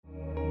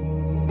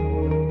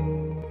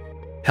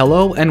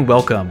Hello and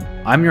welcome.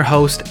 I'm your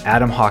host,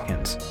 Adam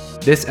Hawkins.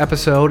 This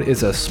episode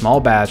is a small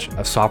batch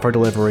of software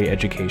delivery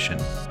education.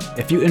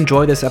 If you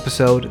enjoy this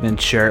episode, then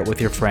share it with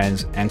your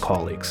friends and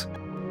colleagues.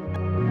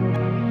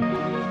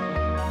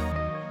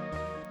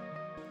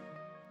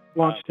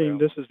 Launch team,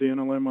 this is the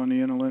NLM on the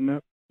NLNet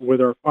with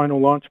our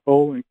final launch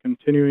poll and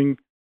continuing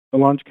the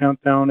launch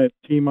countdown at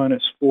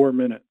T-minus 4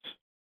 minutes.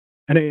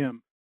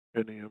 NAM.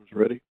 NAM's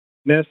ready.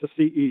 NASA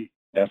CE.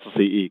 NASA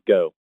CE,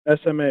 go.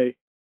 SMA.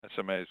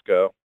 SMA's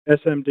go.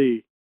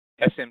 SMD.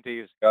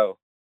 SMD is go.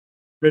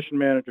 Mission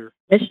Manager.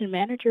 Mission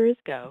Manager is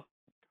go.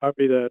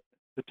 Copy that.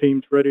 The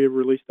team's ready to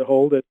release the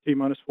hold at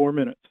T-minus 4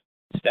 minutes.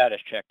 Status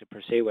check to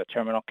proceed with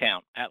terminal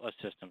count. Atlas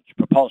systems.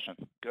 Propulsion.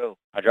 Go.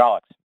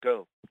 Hydraulics.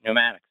 Go.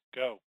 Pneumatics.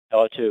 Go.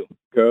 LO2.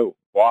 Go.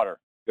 Water.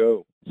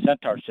 Go.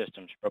 Centaur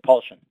systems.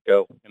 Propulsion.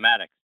 Go.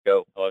 Pneumatics.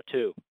 Go.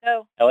 LO2.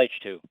 Go.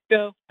 LH2.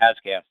 Go.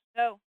 ASGAS.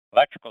 Go.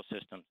 Electrical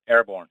systems.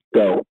 Airborne.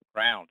 Go.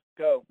 Ground.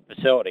 Go.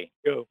 Facility.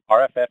 Go.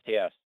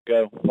 RFFTS.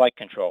 Go. Flight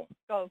control.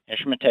 Go.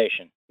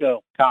 Instrumentation.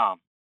 Go. COM.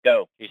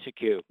 Go.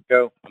 ECQ.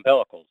 Go.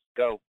 Umbilicals.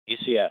 Go.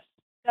 ECS.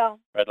 Go.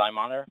 Redline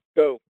monitor.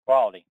 Go.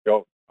 Quality.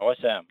 Go.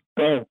 OSM.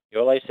 Go.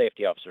 ULA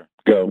safety officer.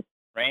 Go.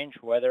 Range,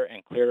 weather,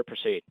 and clear to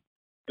proceed.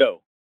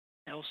 Go.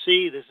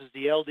 LC, this is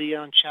the LD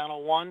on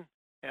channel 1.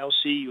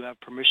 LC, you have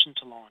permission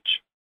to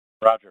launch.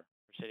 Roger.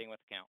 Proceeding with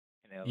the count.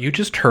 You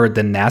just heard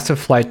the NASA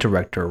flight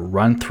director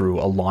run through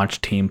a launch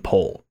team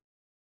poll.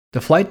 The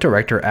flight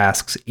director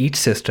asks each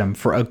system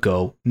for a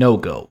go,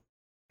 no-go.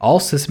 All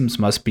systems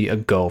must be a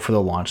go for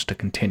the launch to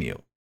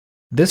continue.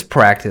 This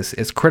practice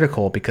is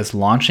critical because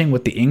launching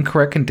with the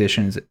incorrect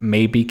conditions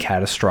may be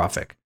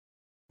catastrophic.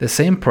 The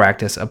same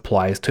practice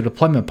applies to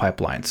deployment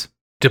pipelines.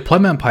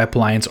 Deployment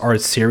pipelines are a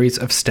series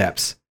of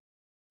steps.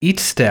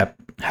 Each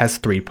step has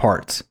 3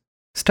 parts.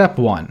 Step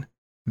 1.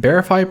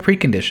 Verify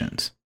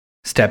preconditions.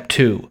 Step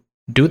 2.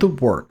 Do the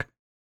work.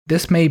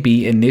 This may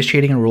be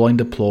initiating a rolling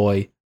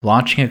deploy,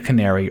 launching a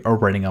canary, or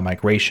running a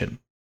migration.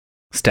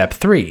 Step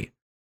 3.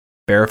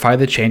 Verify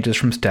the changes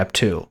from Step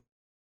 2.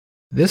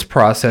 This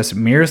process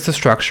mirrors the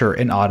structure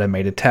in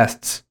automated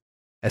tests.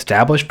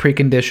 Establish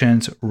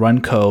preconditions,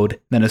 run code,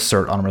 then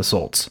assert on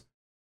results.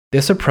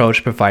 This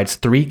approach provides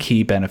 3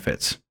 key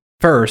benefits.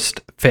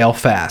 First, fail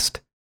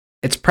fast.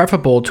 It's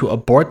preferable to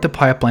abort the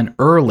pipeline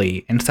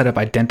early instead of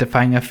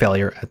identifying a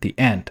failure at the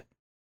end.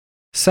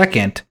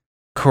 Second,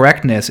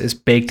 correctness is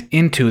baked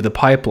into the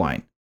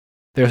pipeline.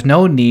 There's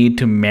no need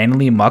to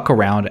manually muck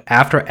around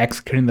after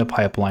executing the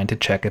pipeline to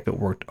check if it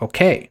worked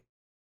okay.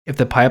 If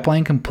the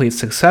pipeline completes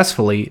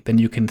successfully, then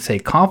you can say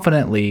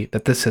confidently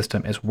that the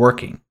system is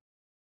working.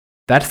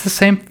 That's the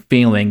same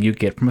feeling you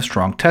get from a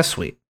strong test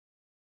suite.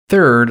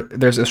 Third,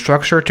 there's a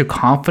structure to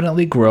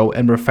confidently grow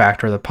and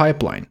refactor the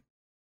pipeline.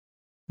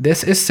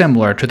 This is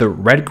similar to the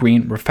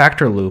red-green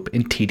refactor loop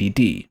in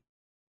TDD.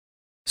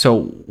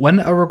 So when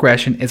a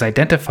regression is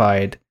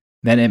identified,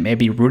 then it may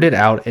be rooted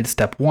out in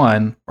Step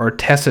 1 or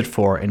tested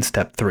for in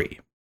Step 3.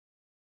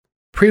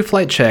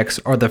 Pre-flight checks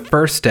are the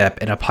first step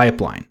in a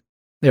pipeline.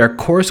 They are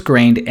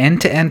coarse-grained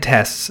end-to-end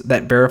tests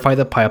that verify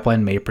the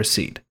pipeline may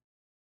proceed.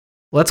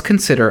 Let's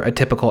consider a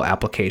typical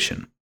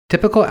application.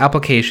 Typical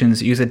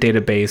applications use a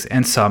database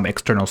and some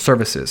external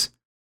services.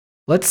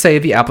 Let's say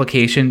the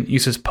application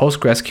uses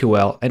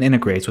PostgreSQL and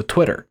integrates with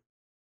Twitter.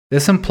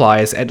 This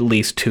implies at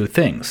least 2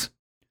 things.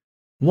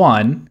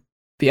 1.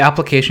 The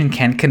application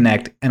can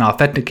connect and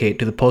authenticate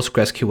to the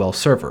PostgreSQL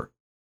server.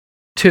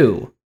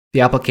 2.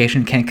 The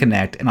application can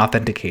connect and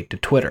authenticate to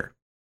Twitter.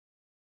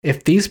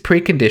 If these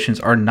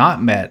preconditions are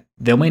not met,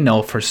 then we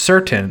know for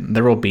certain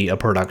there will be a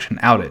production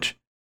outage.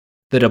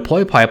 The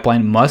deploy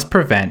pipeline must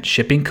prevent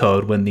shipping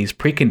code when these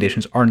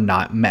preconditions are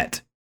not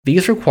met.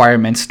 These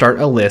requirements start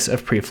a list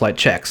of pre-flight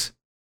checks.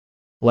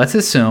 Let's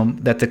assume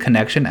that the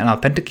connection and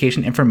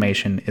authentication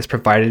information is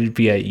provided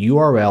via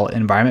URL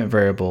environment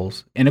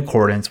variables in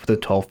accordance with the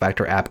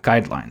 12-factor app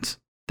guidelines.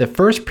 The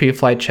first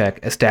pre-flight check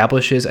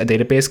establishes a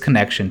database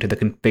connection to the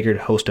configured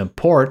host and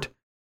port,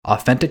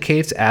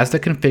 authenticates as the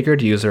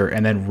configured user,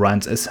 and then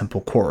runs a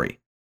simple query.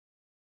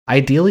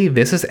 Ideally,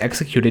 this is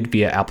executed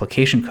via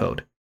application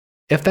code.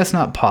 If that's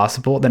not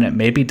possible, then it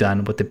may be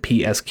done with the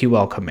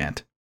PSQL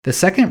command. The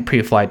second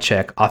pre-flight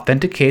check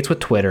authenticates with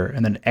Twitter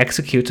and then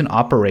executes an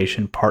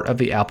operation part of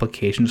the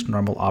application's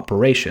normal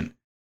operation.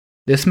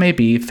 This may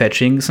be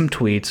fetching some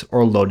tweets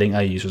or loading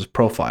a user's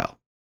profile.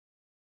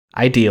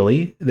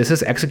 Ideally, this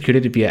is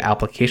executed via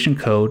application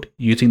code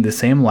using the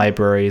same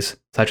libraries,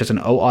 such as an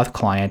OAuth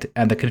client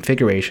and the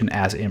configuration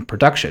as in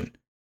production.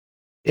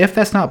 If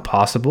that's not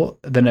possible,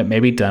 then it may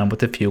be done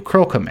with a few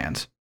curl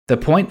commands. The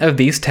point of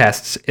these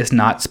tests is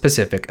not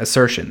specific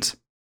assertions.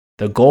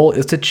 The goal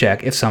is to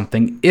check if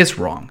something is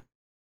wrong.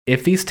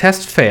 If these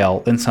tests fail,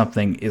 then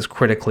something is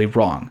critically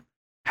wrong.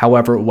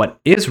 However, what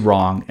is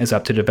wrong is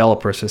up to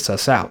developers to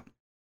suss out.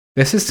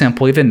 This is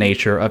simply the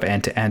nature of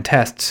end-to-end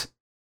tests.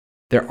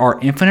 There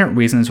are infinite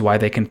reasons why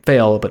they can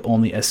fail, but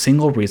only a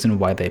single reason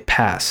why they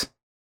pass.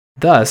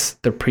 Thus,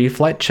 the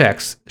pre-flight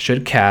checks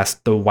should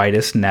cast the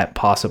widest net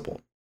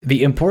possible.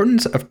 The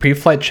importance of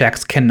pre-flight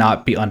checks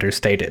cannot be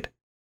understated.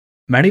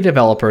 Many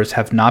developers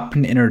have not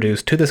been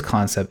introduced to this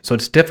concept, so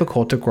it's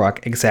difficult to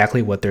grok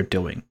exactly what they're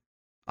doing.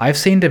 I've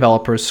seen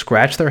developers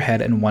scratch their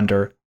head and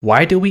wonder,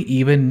 why do we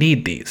even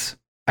need these?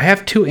 I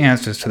have two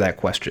answers to that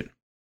question.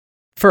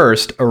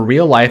 First, a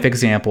real-life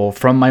example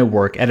from my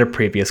work at a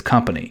previous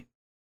company.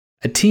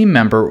 A team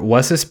member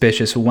was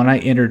suspicious when I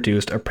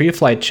introduced a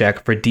pre-flight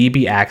check for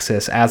DB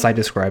access as I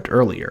described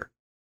earlier.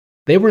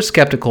 They were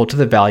skeptical to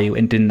the value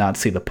and did not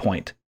see the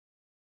point.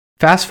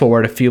 Fast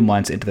forward a few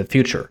months into the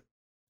future.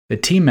 The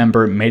team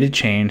member made a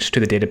change to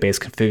the database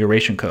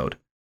configuration code.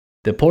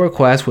 The pull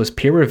request was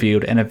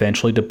peer-reviewed and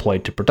eventually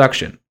deployed to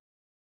production.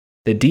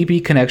 The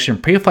DB connection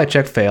pre-flight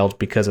check failed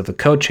because of the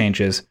code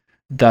changes,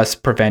 thus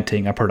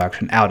preventing a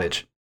production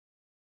outage.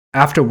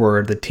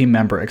 Afterward, the team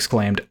member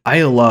exclaimed,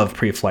 "I love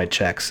pre-flight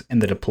checks," in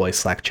the deploy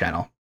Slack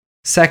channel.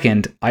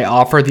 Second, I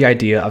offered the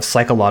idea of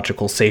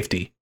psychological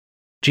safety.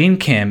 Gene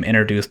Kim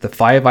introduced the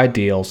 5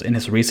 ideals in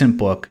his recent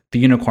book, The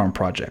Unicorn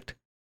Project.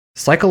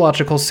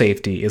 Psychological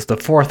safety is the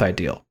 4th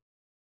ideal.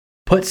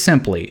 Put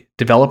simply,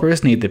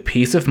 developers need the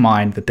peace of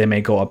mind that they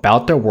may go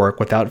about their work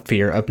without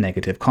fear of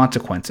negative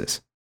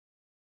consequences.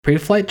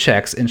 Pre-flight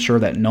checks ensure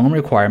that known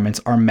requirements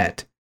are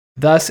met,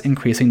 thus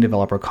increasing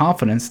developer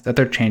confidence that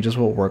their changes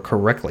will work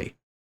correctly.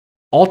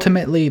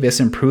 Ultimately, this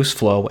improves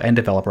flow and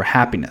developer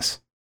happiness.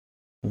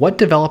 What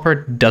developer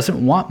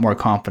doesn't want more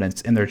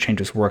confidence in their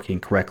changes working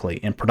correctly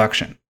in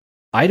production?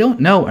 I don't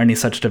know any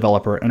such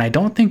developer, and I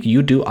don't think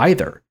you do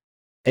either.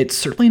 It's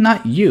certainly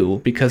not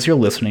you because you're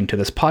listening to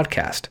this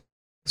podcast.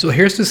 So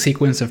here's the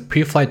sequence of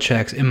pre-flight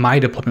checks in my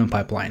deployment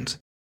pipelines.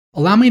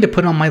 Allow me to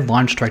put on my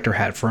launch director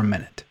hat for a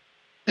minute.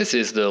 This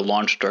is the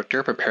launch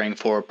director preparing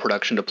for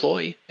production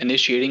deploy,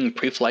 initiating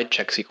pre-flight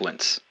check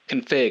sequence.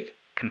 Config.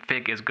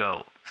 Config is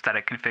go.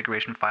 Static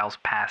configuration files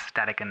pass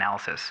static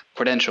analysis.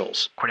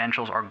 Credentials.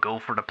 Credentials are go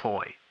for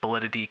deploy.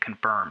 Validity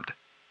confirmed.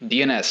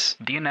 DNS.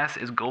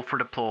 DNS is go for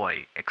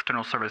deploy.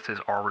 External services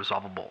are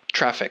resolvable.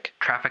 Traffic.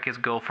 Traffic is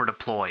go for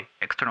deploy.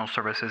 External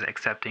services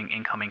accepting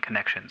incoming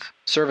connections.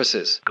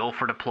 Services. Go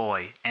for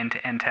deploy.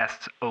 End-to-end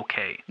tests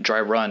okay. Dry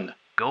run.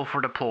 Go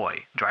for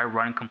deploy. Dry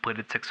run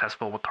completed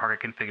successful with target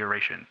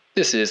configuration.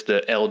 This is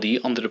the LD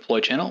on the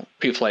deploy channel.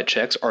 Pre-flight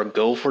checks are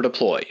go for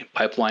deploy.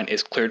 Pipeline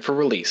is cleared for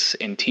release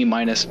in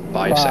T-minus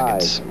 5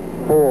 seconds.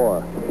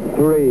 4,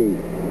 3,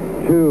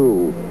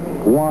 2,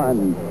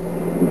 1,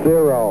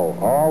 0.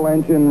 All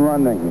engine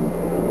running.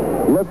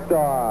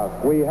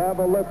 Liftoff. We have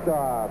a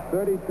liftoff.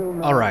 32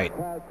 minutes. All right.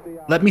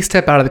 Let me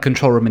step out of the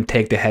control room and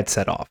take the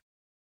headset off.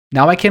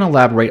 Now I can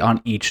elaborate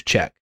on each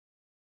check.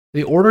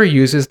 The order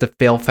uses the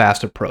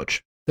fail-fast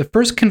approach. The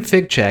first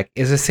config check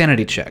is a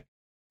sanity check.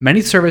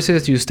 Many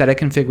services use static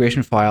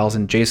configuration files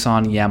in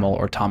JSON, YAML,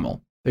 or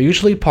TOML. They're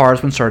usually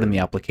parsed when starting the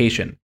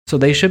application, so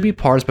they should be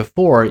parsed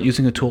before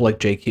using a tool like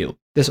JQ.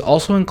 This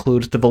also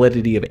includes the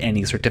validity of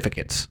any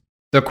certificates.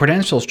 The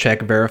credentials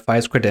check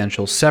verifies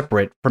credentials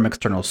separate from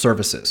external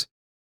services.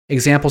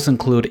 Examples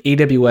include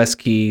AWS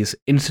keys,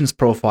 instance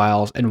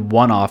profiles, and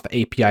one-off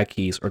API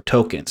keys or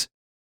tokens.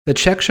 The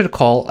check should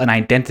call an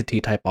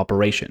identity type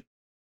operation.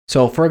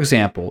 So for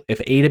example, if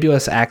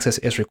AWS access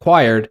is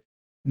required,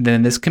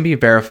 then this can be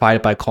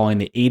verified by calling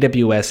the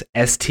AWS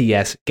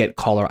STS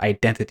getCaller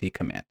identity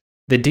command.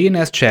 The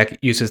DNS check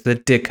uses the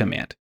dig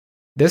command.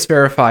 This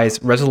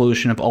verifies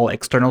resolution of all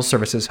external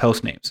services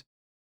hostnames.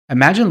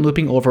 Imagine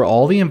looping over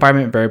all the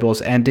environment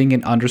variables ending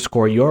in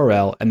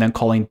 _URL and then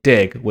calling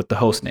dig with the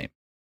hostname.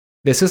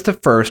 This is the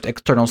first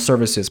external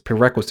services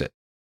prerequisite.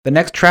 The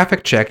next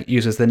traffic check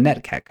uses the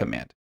netcat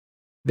command.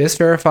 This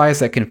verifies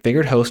that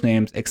configured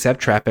hostnames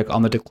accept traffic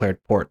on the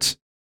declared ports.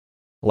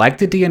 Like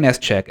the DNS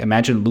check,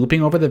 imagine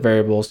looping over the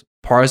variables,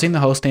 parsing the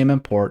hostname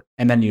and port,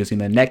 and then using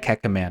the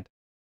netcat command.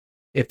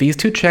 If these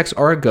two checks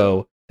are a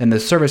go, then the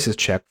services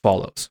check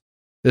follows.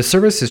 The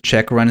services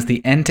check runs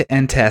the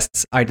end-to-end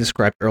tests I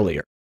described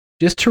earlier.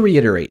 Just to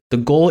reiterate, the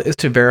goal is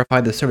to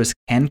verify the service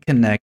can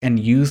connect and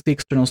use the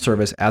external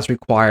service as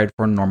required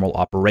for normal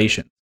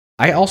operation.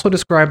 I also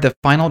described the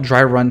final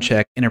dry run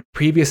check in a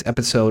previous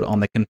episode on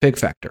the config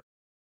factor.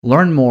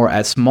 Learn more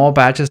at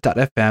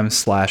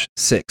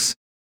smallbatches.fm/6.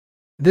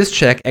 This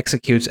check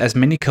executes as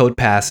many code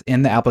paths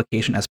in the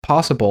application as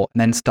possible and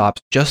then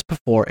stops just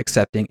before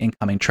accepting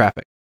incoming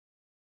traffic.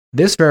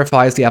 This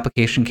verifies the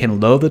application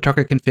can load the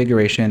target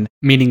configuration,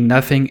 meaning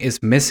nothing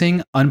is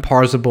missing,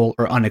 unparsable,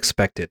 or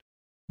unexpected.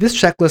 This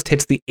checklist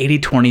hits the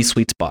 80-20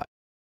 sweet spot.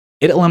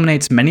 It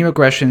eliminates many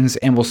regressions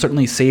and will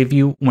certainly save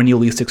you when you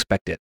least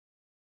expect it.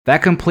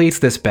 That completes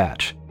this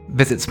batch.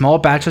 Visit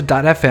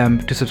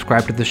smallbatches.fm to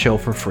subscribe to the show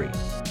for free.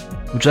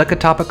 Would you like a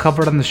topic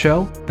covered on the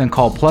show? Then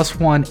call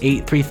 +1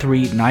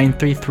 833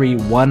 933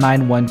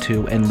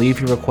 1912 and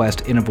leave your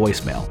request in a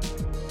voicemail.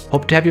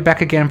 Hope to have you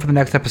back again for the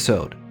next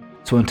episode.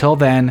 So until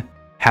then,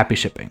 happy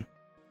shipping.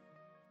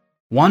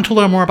 Want to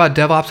learn more about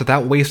DevOps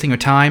without wasting your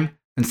time?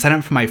 Then sign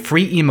up for my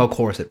free email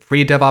course at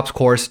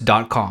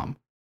freedevopscourse.com.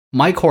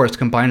 My course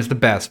combines the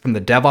best from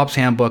the DevOps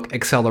Handbook,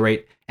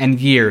 Accelerate, and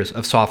years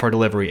of software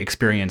delivery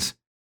experience.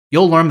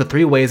 You'll learn the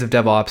 3 ways of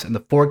DevOps and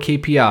the 4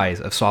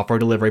 KPIs of software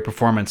delivery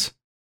performance.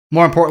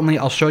 More importantly,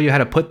 I'll show you how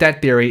to put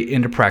that theory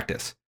into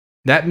practice.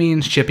 That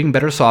means shipping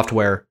better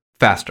software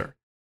faster.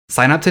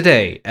 Sign up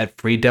today at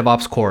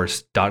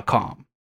freedevopscourse.com.